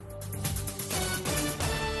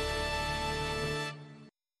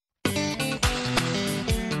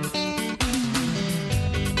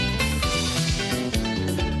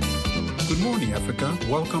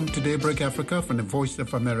Africa. Welcome to Daybreak Africa from the Voice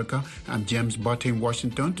of America. I'm James Barton in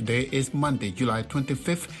Washington. Today is Monday, July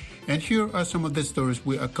 25th, and here are some of the stories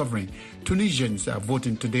we are covering. Tunisians are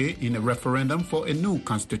voting today in a referendum for a new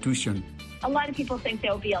constitution. A lot of people think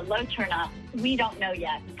there will be a low turnout. We don't know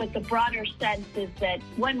yet, but the broader sense is that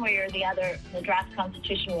one way or the other, the draft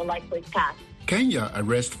constitution will likely pass. Kenya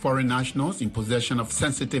arrests foreign nationals in possession of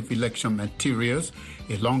sensitive election materials.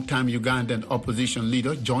 A longtime Ugandan opposition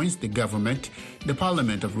leader joins the government. The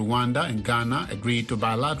parliament of Rwanda and Ghana agreed to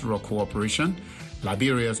bilateral cooperation.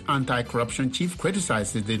 Liberia's anti-corruption chief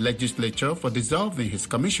criticizes the legislature for dissolving his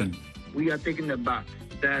commission. We are taken aback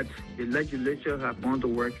that the legislature have gone to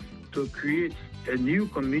work to create a new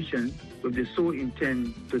commission with the sole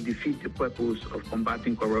intent to defeat the purpose of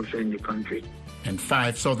combating corruption in the country. And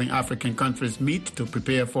 5 Southern African countries meet to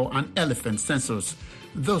prepare for an elephant census.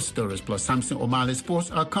 Those stories plus Samson O'Malley Sports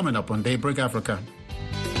are coming up on Daybreak Africa.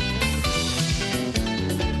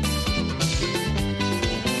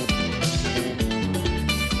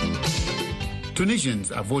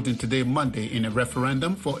 Tunisians are voting today, Monday, in a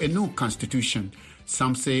referendum for a new constitution.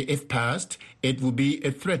 Some say if passed, it will be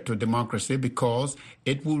a threat to democracy because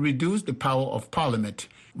it will reduce the power of parliament.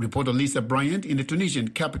 Reporter Lisa Bryant in the Tunisian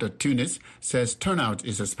capital, Tunis, says turnout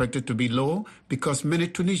is expected to be low because many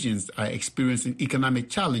Tunisians are experiencing economic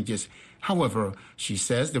challenges. However, she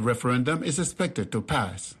says the referendum is expected to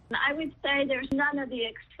pass. I would say there's none of the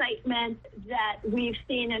excitement that we've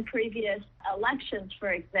seen in previous elections,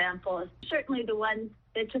 for example, certainly the ones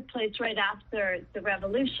that took place right after the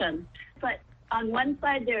revolution. But on one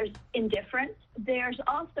side, there's indifference. There's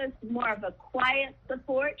also more of a quiet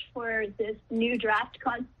support for this new draft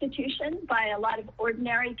constitution by a lot of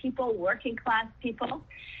ordinary people, working class people.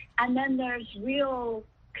 And then there's real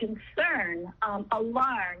concern,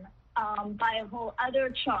 alarm by a whole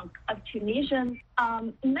other chunk of Tunisians.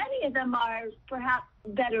 Many of them are perhaps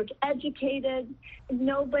better educated.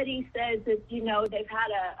 Nobody says that, they've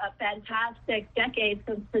had a fantastic decade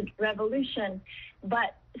since the revolution,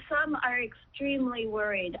 but some are extremely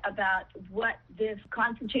worried about what this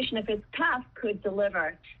constitution, if it's passed, could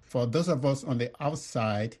deliver. For those of us on the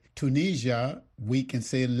outside, Tunisia, we can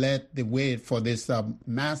say, led the way for this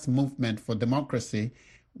mass movement for democracy.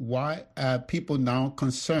 Why are people now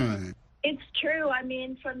concerned? It's true. I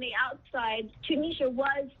mean, from the outside, Tunisia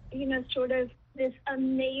was, sort of this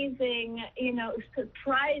amazing,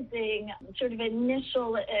 surprising sort of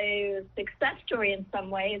initial success story in some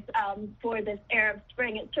ways for this Arab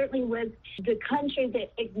Spring. It certainly was the country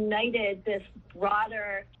that ignited this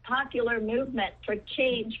broader popular movement for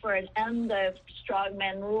change, for an end of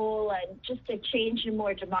strongman rule and just a change in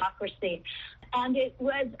more democracy. And it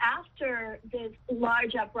was after this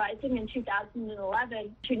large uprising in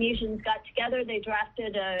 2011, Tunisians got together, they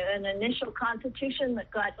drafted an initial constitution that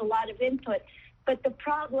got a lot of input. But the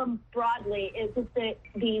problem broadly is that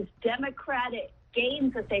these democratic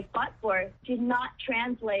gains that they fought for did not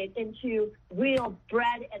translate into real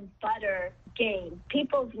bread and butter gains.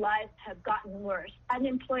 People's lives have gotten worse.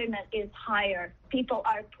 Unemployment is higher. People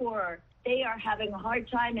are poorer. They are having a hard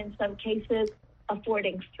time in some cases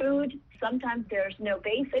affording food. Sometimes there's no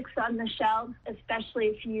basics on the shelves, especially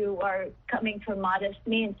if you are coming from modest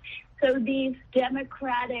means. So these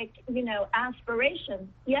democratic, aspirations,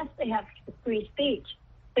 yes, they have free speech,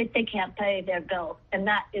 but they can't pay their bills. And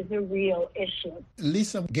that is a real issue.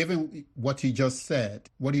 Lisa, given what you just said,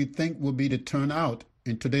 what do you think will be the turnout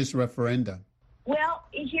in today's referendum? Well,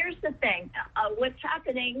 here's the thing. What's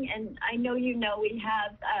happening, and I know we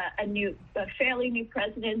have a fairly new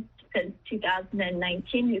president since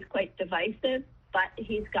 2019 who's quite divisive, but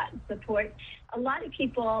he's gotten support. A lot of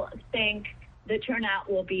people think the turnout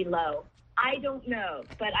will be low. I don't know,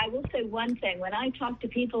 but I will say one thing. When I talk to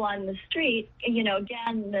people on the street,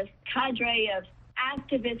 again, this cadre of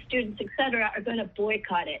activists, students, et cetera, are going to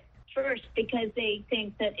boycott it. First, because they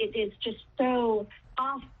think that it is just so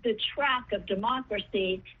off the track of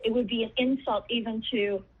democracy, it would be an insult even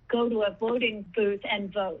to go to a voting booth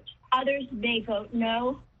and vote. Others may vote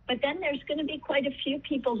no, but then there's going to be quite a few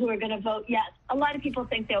people who are going to vote yes. A lot of people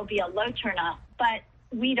think there will be a low turnout, but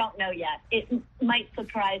we don't know yet. It might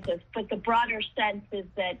surprise us, but the broader sense is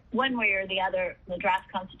that one way or the other, the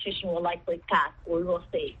draft constitution will likely pass. We will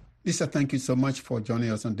see. Lisa, thank you so much for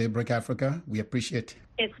joining us on Daybreak Africa. We appreciate it.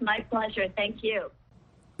 It's my pleasure. Thank you.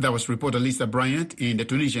 That was reporter Lisa Bryant in the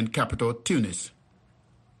Tunisian capital, Tunis.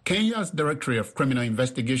 Kenya's Directorate of Criminal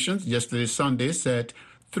Investigations yesterday, Sunday, said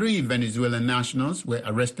 3 Venezuelan nationals were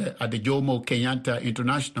arrested at the Jomo Kenyatta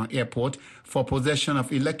International Airport for possession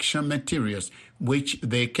of election materials, which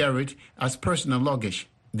they carried as personal luggage.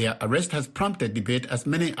 Their arrest has prompted debate as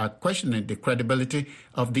many are questioning the credibility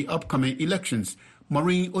of the upcoming elections.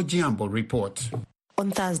 Maureen Ojiambo reports. On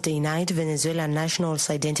Thursday night, Venezuelan nationals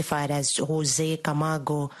identified as Jose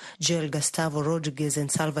Camargo, Joel Gustavo Rodriguez and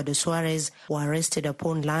Salvador Suarez were arrested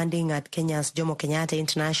upon landing at Kenya's Jomo Kenyatta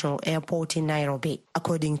International Airport in Nairobi.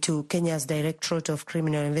 According to Kenya's Directorate of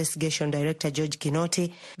Criminal Investigation Director George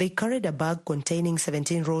Kinoti, they carried a bag containing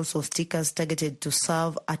 17 rolls of stickers targeted to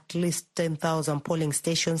serve at least 10,000 polling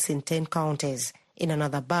stations in 10 counties. In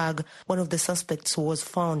another bag, one of the suspects was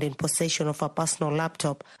found in possession of a personal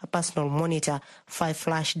laptop, a personal monitor, 5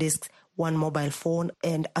 flash disks, 1 mobile phone,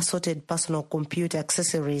 and assorted personal computer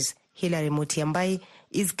accessories. Hilary Mutiambai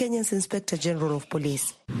is Kenya's Inspector General of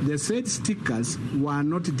Police. The said stickers were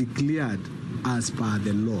not declared as per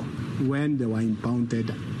the law when they were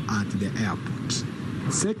impounded at the airport.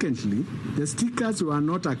 Secondly, the stickers were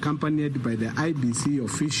not accompanied by the IBC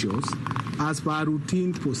officials as per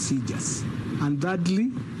routine procedures. And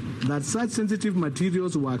thirdly, that such sensitive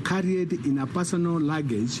materials were carried in a personal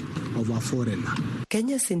luggage of a foreigner.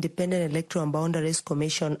 Kenya's Independent Electoral and Boundaries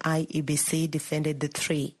Commission, IEBC, defended the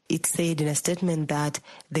three. It said in a statement that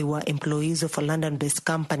they were employees of a London-based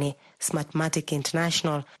company, Smartmatic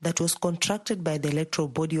International, that was contracted by the electoral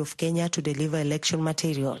body of Kenya to deliver election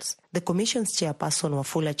materials. The commission's chairperson,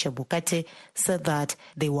 Wafula Chebukati, said that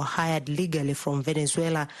they were hired legally from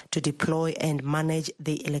Venezuela to deploy and manage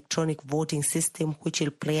the electronic voting system, which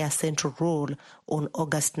will play a central role on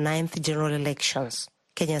August 9th general elections.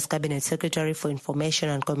 Kenya's Cabinet Secretary for Information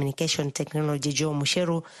and Communication Technology, Joe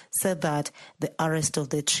Musheru, said that the arrest of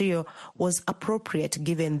the trio was appropriate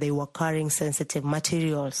given they were carrying sensitive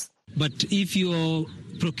materials. But if you're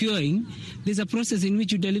procuring, there's a process in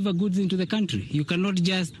which you deliver goods into the country. You cannot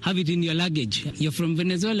just have it in your luggage. You're from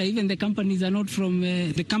Venezuela. Even the companies are not from,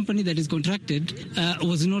 the company that is contracted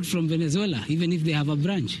was not from Venezuela, even if they have a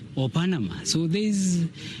branch, or Panama. So there's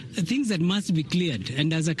things that must be cleared.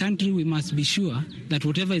 And as a country, we must be sure that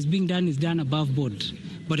whatever is being done is done above board.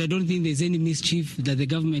 But I don't think there's any mischief that the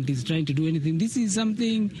government is trying to do anything. This is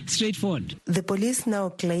something straightforward. The police now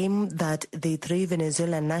claim that the three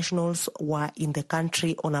Venezuelan nationals were in the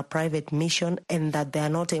country on a private mission and that they are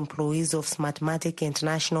not employees of Smartmatic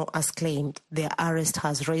International as claimed. Their arrest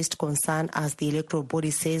has raised concern as the electoral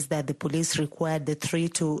body says that the police required the three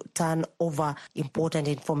to turn over important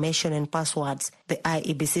information and passwords. The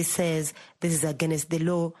IEBC says this is against the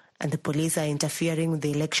law and the police are interfering with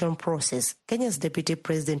the election process. Kenya's Deputy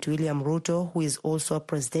President William Ruto, who is also a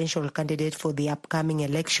presidential candidate for the upcoming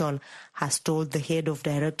election, has told the head of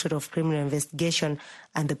Directorate of Criminal Investigation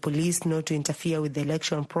and the police not to interfere with the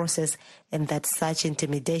election process and that such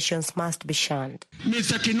intimidations must be shunned.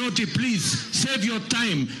 Mr. Kinoti, please save your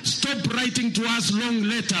time. Stop writing to us long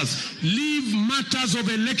letters. Leave matters of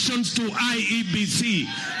elections to IEBC.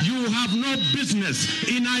 You have no business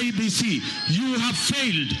in IEBC. You have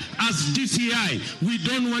failed as DCI. We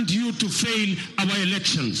don't want you to fail our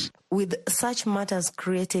elections. With such matters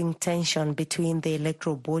creating tension between the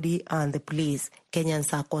electoral body and the police,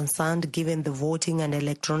 Kenyans are concerned given the voting and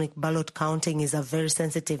electronic ballot counting is a very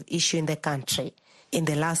sensitive issue in the country. In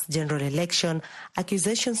the last general election,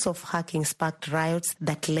 accusations of hacking sparked riots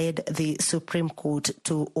that led the Supreme Court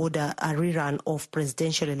to order a rerun of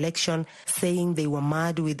presidential election, saying they were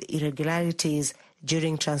marred with irregularities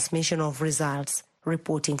during transmission of results.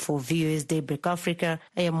 Reporting for VOA's Daybreak Africa,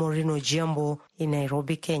 I am Maureen Ojiambo in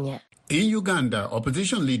Nairobi, Kenya. In Uganda,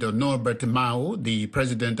 opposition leader Norbert Mao, the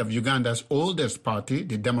president of Uganda's oldest party,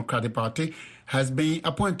 the Democratic Party, has been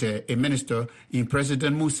appointed a minister in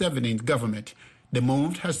President Museveni's government. The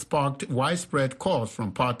move has sparked widespread calls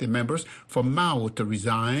from party members for Mao to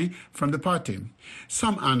resign from the party.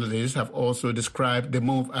 Some analysts have also described the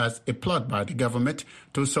move as a plot by the government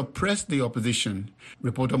to suppress the opposition.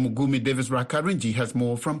 Reporter Mugumi Davis Rakarinji has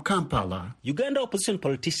more from Kampala. Uganda opposition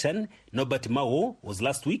politician Norbert Mao was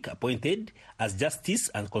last week appointed as Justice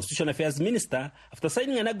and Constitutional Affairs Minister after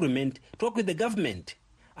signing an agreement to work with the government.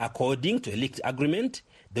 According to a leaked agreement,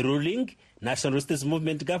 the ruling National Resistance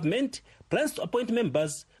Movement government plans to appoint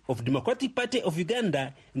members of Democratic Party of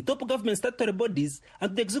Uganda in top government statutory bodies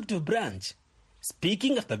and the executive branch.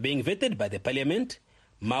 Speaking after being vetted by the parliament,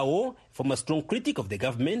 Mao, former strong critic of the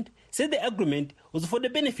government, said the agreement was for the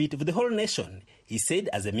benefit of the whole nation. He said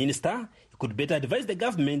as a minister, he could better advise the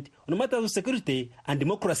government on matters of security and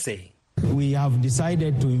democracy. We have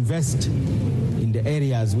decided to invest in the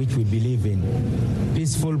areas which we believe in: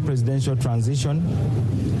 peaceful presidential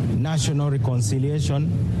transition, national reconciliation,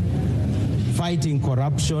 fighting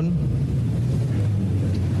corruption,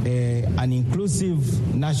 an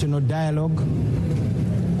inclusive national dialogue,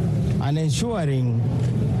 and ensuring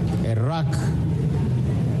a rack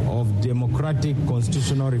of democratic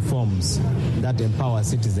constitutional reforms that empower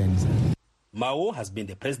citizens. Mao has been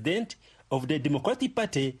the president of the Democratic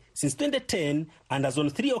Party since 2010 and has on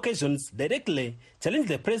 3 occasions directly challenged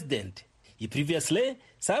the president. He previously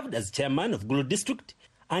served as chairman of Gulu district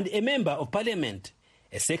and a member of parliament.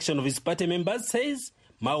 A section of his party members says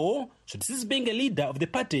Mao should cease being a leader of the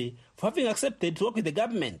party for having accepted to work with the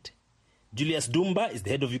government. Julius Dumba is the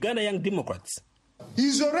head of Uganda Young Democrats.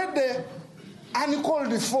 He's already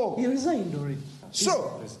uncalled for. He resigned already.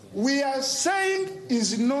 So, we are saying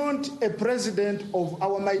he's not a president of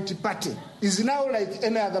our mighty party. He's now like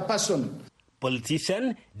any other person.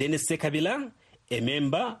 Politician Dennis Sekabila, a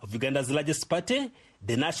member of Uganda's largest party,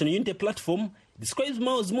 the National Unity Platform, describes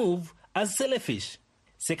Mao's move as selfish.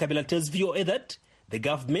 Sekabila tells VOA that the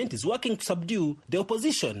government is working to subdue the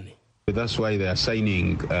opposition. That's why they are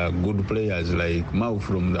signing good players like Mao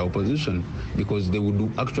from the opposition, because they would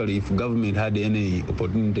do, actually, if government had any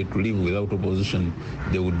opportunity to live without opposition,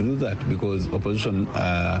 they would do that, because opposition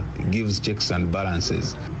gives checks and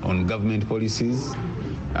balances on government policies,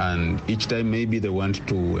 and each time maybe they want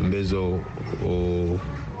to embezzle or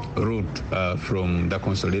root from the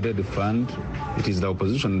consolidated fund, it is the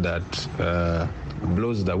opposition that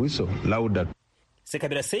blows the whistle louder.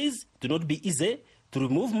 Sekabila says it will not be easy to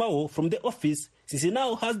remove Mao from the office since he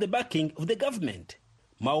now has the backing of the government.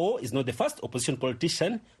 Mao is not the first opposition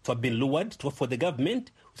politician to have been lured to work for the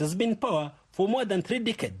government, which has been in power for more than 3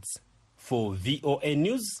 decades. For VOA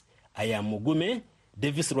News, I am Mugume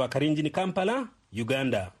Davis Rwakarinjini, Kampala,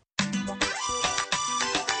 Uganda.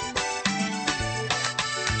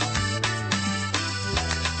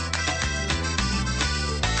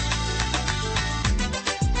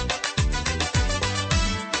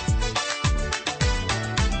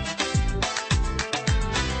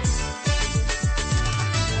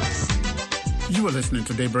 You are listening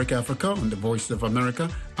to Daybreak Africa on the Voice of America.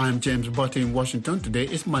 I'm James Botte in Washington. Today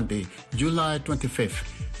is Monday, July 25th.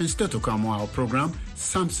 And still to come on our program,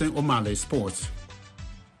 Samson Omale Sports.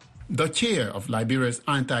 The chair of Liberia's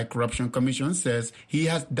Anti-Corruption Commission says he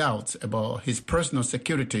has doubts about his personal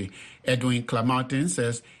security. Edwin Clamartin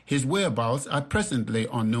says his whereabouts are presently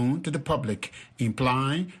unknown to the public,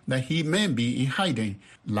 implying that he may be in hiding.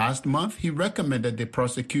 Last month, he recommended the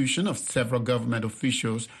prosecution of several government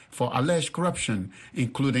officials for alleged corruption,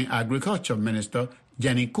 including Agriculture Minister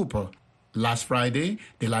Jenny Cooper. Last Friday,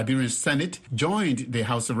 the Liberian Senate joined the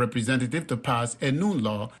House of Representatives to pass a new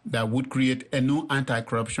law that would create a new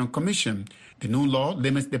anti-corruption commission. The new law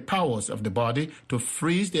limits the powers of the body to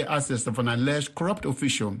freeze the assets of an alleged corrupt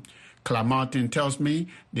official. Clamartin tells me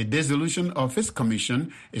the dissolution of his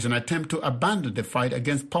commission is an attempt to abandon the fight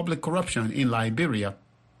against public corruption in Liberia.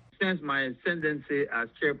 Since my ascendancy as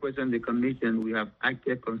chairperson of the commission, we have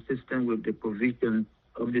acted consistent with the provision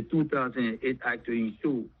of the 2008 Act to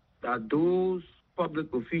ensure that those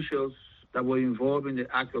public officials that were involved in the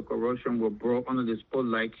act of corruption were brought under the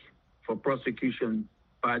spotlight for prosecution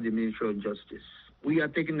by the Ministry of Justice. We are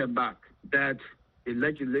taken aback that the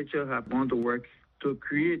legislature have gone to work to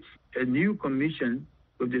create a new commission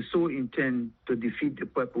with the sole intent to defeat the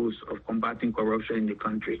purpose of combating corruption in the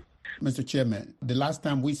country. Mr. Chairman, the last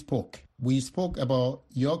time we spoke about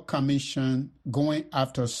your commission going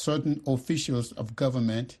after certain officials of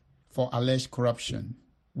government for alleged corruption.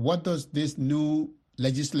 What does this new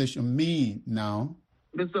legislation mean now?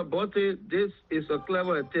 Mr. Botte, this is a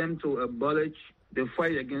clever attempt to abolish the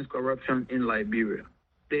fight against corruption in Liberia.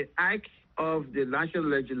 The act of the national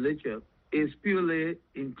legislature is purely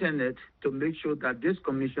intended to make sure that this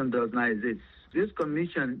commission does not exist. This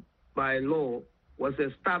commission, by law, was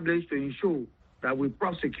established to ensure that we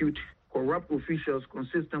prosecute corrupt officials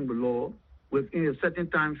consistent with law within a certain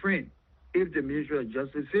time frame if the Ministry of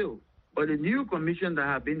Justice fails. But the new commission that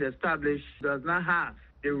has been established does not have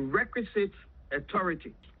the requisite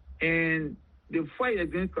authority, and the fight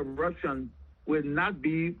against corruption will not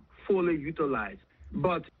be fully utilized.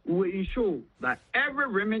 But we will ensure that every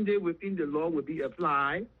remedy within the law will be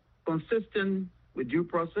applied consistent with due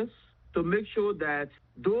process to make sure that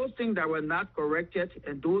those things that were not corrected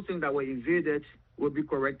and those things that were evaded will be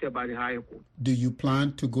corrected by the higher court. Do you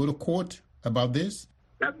plan to go to court about this?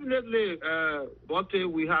 Definitely, Botte,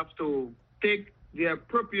 we have to take the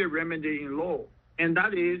appropriate remedy in law. And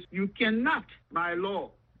that is, you cannot, by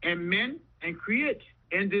law, amend and create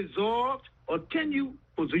and dissolve or tenure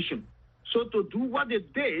position. So to do what they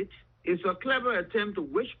did is a clever attempt to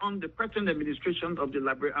wish on the present administration of the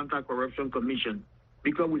Liberia Anti-Corruption Commission,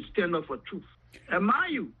 because we stand up for truth. And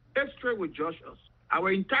mind you, history will judge us.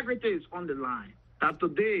 Our integrity is on the line. That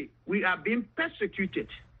today we are being persecuted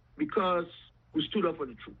because we stood up for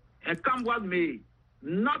the truth. And come what may,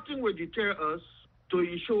 nothing will deter us to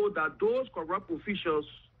ensure that those corrupt officials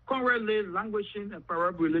currently languishing and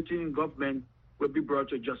parabolating in government will be brought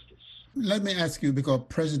to justice. Let me ask you, because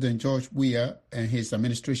President George Weah and his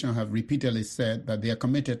administration have repeatedly said that they are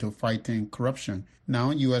committed to fighting corruption.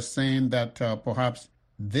 Now you are saying that perhaps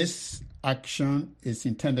this action is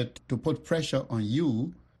intended to put pressure on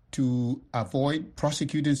you to avoid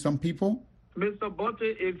prosecuting some people? Mr.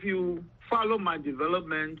 Botte, if you follow my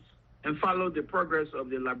developments and follow the progress of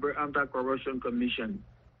the Liberia Anti-Corruption Commission,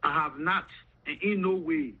 I have not in no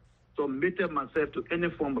way submitted myself to any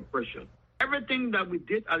form of pressure. Everything that we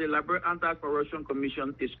did at the Liberia Anti-Corruption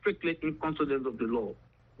Commission is strictly in consonance of the law.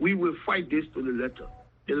 We will fight this to the letter.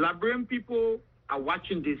 The Liberian people are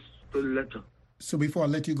watching this to the letter. So before I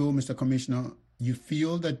let you go, Mr. Commissioner, you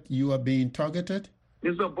feel that you are being targeted?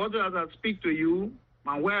 Mr. Botte, as I speak to you,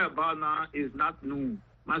 my whereabouts now is not known.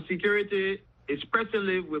 My security is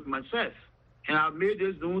presently with myself. And I've made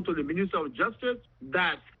this known to the Minister of Justice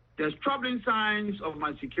that there's troubling signs of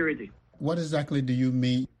my security. What exactly do you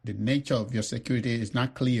mean? The nature of your security is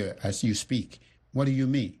not clear as you speak. What do you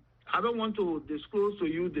mean? I don't want to disclose to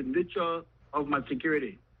you the nature of my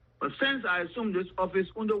security. But since I assumed this office,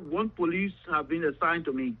 under one police have been assigned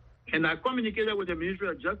to me. And I communicated with the Ministry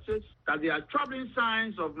of Justice that there are troubling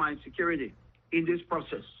signs of my security in this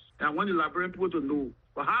process. And I want the Liberian people to know,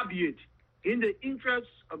 but howbeit, in the interest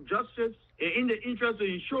of justice and in the interest to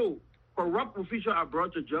ensure corrupt officials are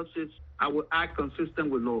brought to justice, I will act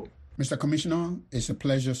consistent with law. Mr. Commissioner, it's a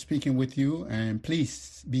pleasure speaking with you, and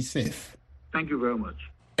please be safe. Thank you very much.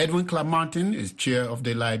 Edwin Clapp-Martin is chair of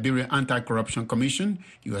the Liberia Anti-Corruption Commission.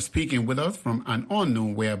 You are speaking with us from an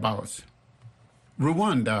unknown whereabouts.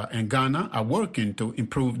 Rwanda and Ghana are working to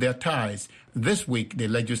improve their ties. This week, the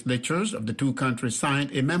legislatures of the two countries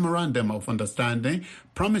signed a memorandum of understanding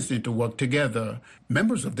promising to work together.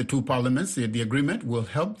 Members of the two parliaments said the agreement will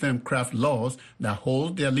help them craft laws that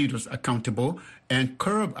hold their leaders accountable and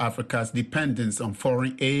curb Africa's dependence on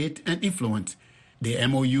foreign aid and influence. The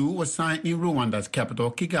MOU was signed in Rwanda's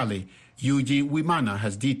capital, Kigali. Eugene Wimana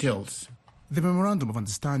has details. The Memorandum of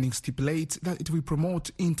Understanding stipulates that it will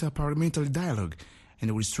promote inter-parliamentary dialogue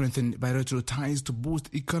and will strengthen bilateral ties to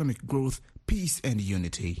boost economic growth, peace and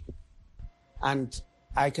unity. And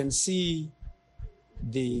I can see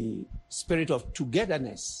the spirit of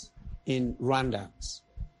togetherness in Rwandans,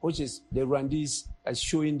 which is the Rwandese as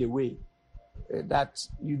showing the way that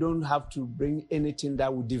you don't have to bring anything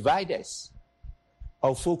that will divide us.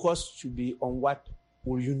 Our focus should be on what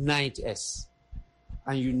will unite us,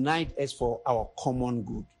 and unite us for our common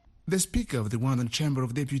good. The Speaker of the Rwandan Chamber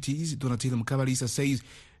of Deputies, Donatilla Mukabalisa, says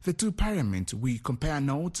the two parliaments will compare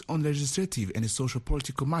notes on legislative and social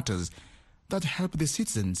political matters that help the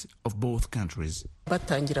citizens of both countries.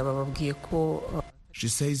 She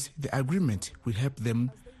says the agreement will help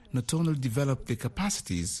them not only develop the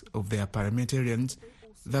capacities of their parliamentarians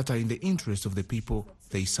that are in the interest of the people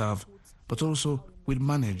they serve, but also will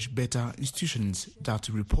manage better institutions that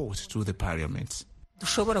report to the parliaments.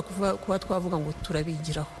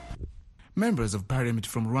 Members of parliament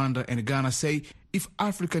from Rwanda and Ghana say if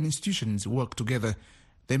African institutions work together,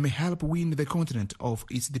 they may help wean the continent of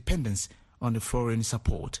its dependence on foreign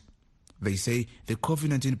support. They say the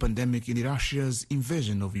COVID-19 pandemic and Russia's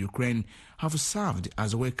invasion of Ukraine have served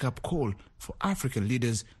as a wake-up call for African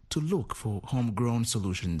leaders to look for homegrown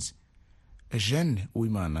solutions. Eugene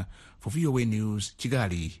Uimana for VOA News,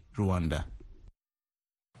 Kigali, Rwanda.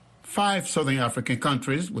 5 southern African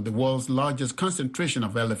countries with the world's largest concentration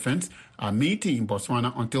of elephants are meeting in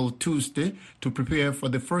Botswana until Tuesday to prepare for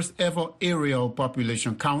the first ever aerial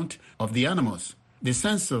population count of the animals. The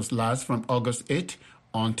census lasts from August 8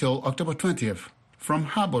 until October 20th. From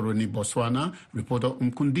Gaborone, Botswana, reporter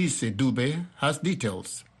Mkundise Dube has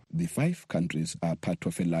details. The 5 countries are part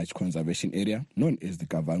of a large conservation area known as the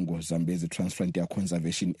Kavango-Zambezi Transfrontier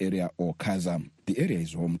Conservation Area, or KAZA. The area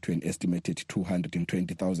is home to an estimated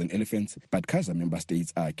 220,000 elephants, but KAZA member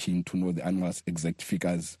states are keen to know the animals' exact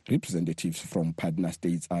figures. Representatives from partner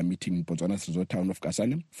states are meeting in Botswana's resort town of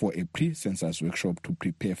Kasane for a pre-census workshop to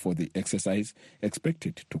prepare for the exercise,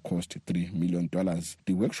 expected to cost $3 million.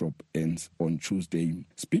 The workshop ends on Tuesday.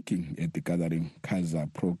 Speaking at the gathering,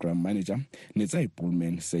 KAZA program manager Nezai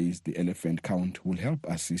Pullman says the elephant count will help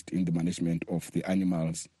assist in the management of the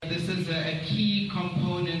animals. This is a key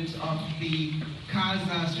component of the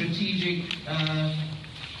KAZA strategic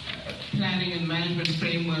planning and management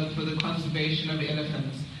framework for the conservation of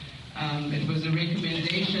elephants. It was a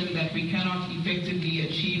recommendation that we cannot effectively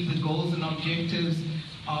achieve the goals and objectives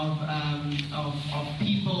of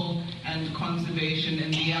people and conservation in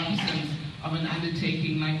the absence of an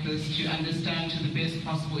undertaking like this to understand to the best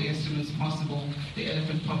possible estimates possible the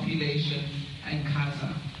elephant population and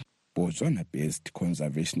KAZA. Botswana-based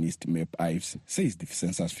conservationist Map Ives says the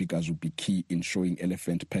census figures will be key in showing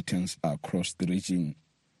elephant patterns across the region.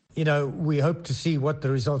 You know, we hope to see what the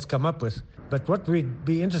results come up with. But what we'd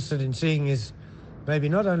be interested in seeing is maybe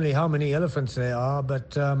not only how many elephants there are,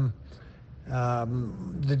 but the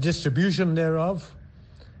distribution thereof,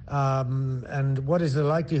 and what is the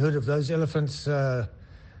likelihood of those elephants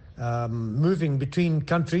moving between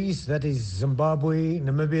countries, that is Zimbabwe,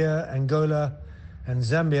 Namibia, Angola, and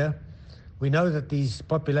Zambia. We know that these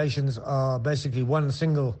populations are basically one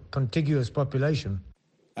single contiguous population.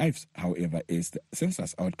 Ives, however, is the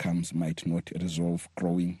census outcomes might not resolve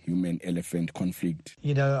growing human-elephant conflict.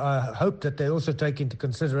 You know, I hope that they also take into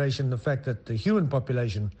consideration the fact that the human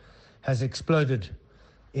population has exploded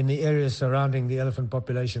in the areas surrounding the elephant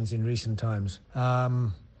populations in recent times.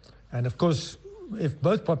 And of course, if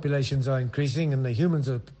both populations are increasing and the humans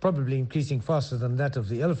are probably increasing faster than that of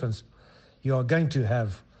the elephants, you are going to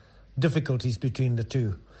have difficulties between the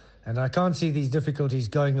two. And I can't see these difficulties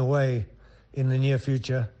going away in the near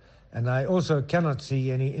future, and I also cannot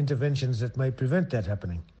see any interventions that may prevent that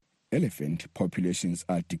happening. Elephant populations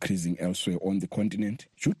are decreasing elsewhere on the continent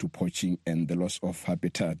due to poaching and the loss of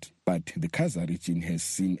habitat. But the Khaza region has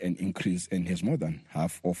seen an increase and has more than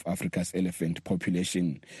half of Africa's elephant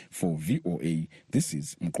population. For VOA, this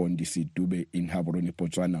is Mqondisi Dube in Gaborone,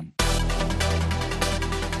 Botswana.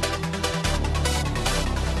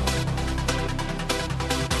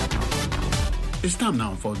 It's time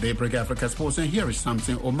now for Daybreak Africa Sports, and here is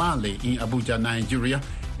Samson O'Malley in Abuja, Nigeria.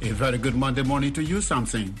 A very good Monday morning to you,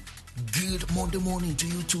 Samson. Good Monday morning to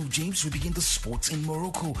you too, James. We begin the sports in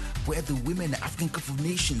Morocco, where the Women African Cup of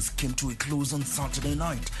Nations came to a close on Saturday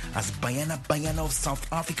night as Banyana of South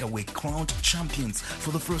Africa were crowned champions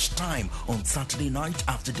for the first time on Saturday night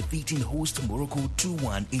after defeating host Morocco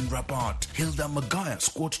 2-1 in Rabat. Hilda Magaya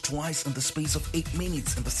scored twice in the space of 8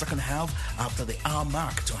 minutes in the second half after the hour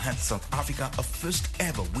mark to hand South Africa a first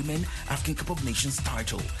ever Women African Cup of Nations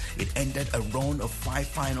title. It ended a run of 5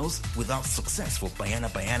 finals without success for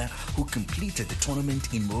Banyana, who completed the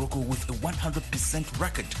tournament in Morocco with a 100%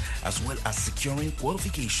 record, as well as securing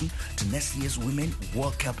qualification to next year's Women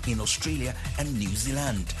World Cup in Australia and New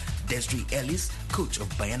Zealand. Desiree Ellis, coach of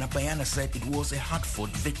Banyana, said it was a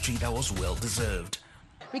hard-fought victory that was well-deserved.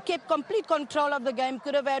 We kept complete control of the game,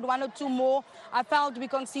 could have had 1 or 2 more. I felt we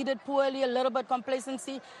conceded poorly, a little bit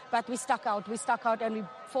complacency, but we stuck out and we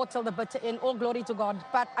fought till the bitter end. All glory to God.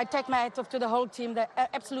 But I take my hat off to the whole team. They're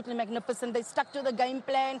absolutely magnificent. They stuck to the game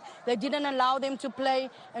plan. They didn't allow them to play.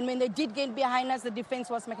 And when they did get behind us, the defense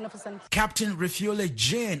was magnificent. Captain Refiole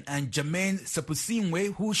Jane and Jermaine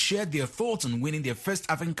Sepusimwe, who shared their thoughts on winning their first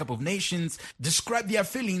African Cup of Nations, described their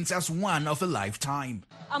feelings as one of a lifetime.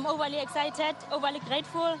 I'm overly excited, overly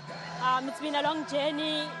grateful. It's been a long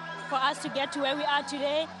journey for us to get to where we are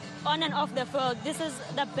today, on and off the field. This is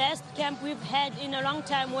the best camp we've had in a long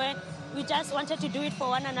time, where we just wanted to do it for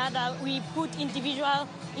one another. We put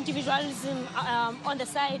individualism on the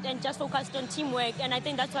side and just focused on teamwork, and I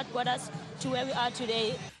think that's what got us to where we are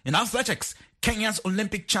today. In athletics, Kenya's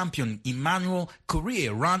Olympic champion Emmanuel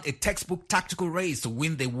Korir ran a textbook tactical race to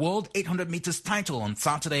win the World 800 meters title on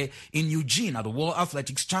Saturday in Eugene at the World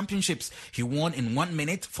Athletics Championships. He won in 1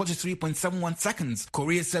 minute, 43.71 seconds.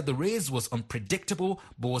 Korir said the race was unpredictable,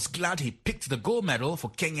 but was glad he picked the gold medal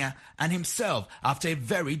for Kenya and himself after a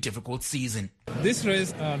very difficult season. This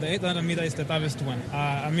race, the 800 meter, is the toughest one.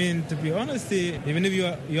 To be honest, even if you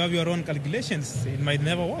have your own calculations, it might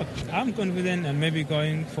never work. I'm confident, and maybe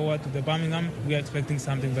going forward to the Birmingham, we are expecting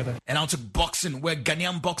something better. And out to boxing, where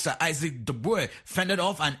Ghanaian boxer Isaac Dubois fended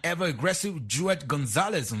off an ever-aggressive Juet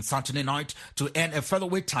Gonzalez on Saturday night to earn a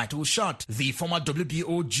featherweight title shot. The former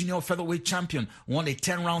WBO junior featherweight champion won a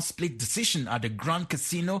 10-round split decision at the Grand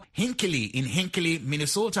Casino Hinckley in Hinckley,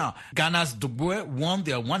 Minnesota. Ghana's Dubois won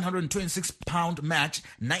their 126-pound match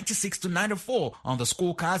 96-94 on the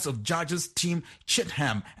scorecards of judges Tim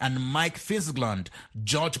Chitham and Mike Fisgland.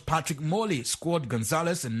 George Patrick Morley scored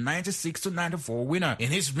Gonzalez in 96-94 winner. In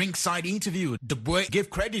his ringside interview, Dubois gave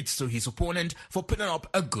credits to his opponent for putting up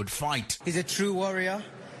a good fight. He's a true warrior,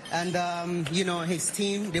 and his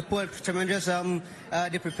team, they put tremendous,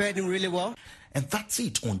 they prepared him really well. And that's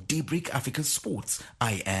it on Daybreak Africa Sports.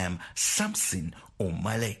 I am Samson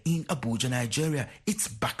O'Malley in Abuja, Nigeria. It's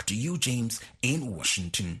back to you, James, in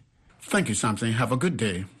Washington. Thank you, Samson. Have a good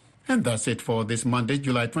day. And that's it for this Monday,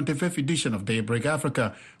 July 25th edition of Daybreak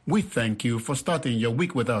Africa. We thank you for starting your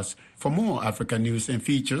week with us. For more Africa news and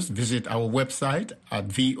features, visit our website at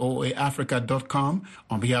voaafrica.com.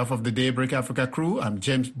 On behalf of the Daybreak Africa crew, I'm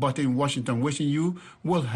James Butt in Washington, wishing you well.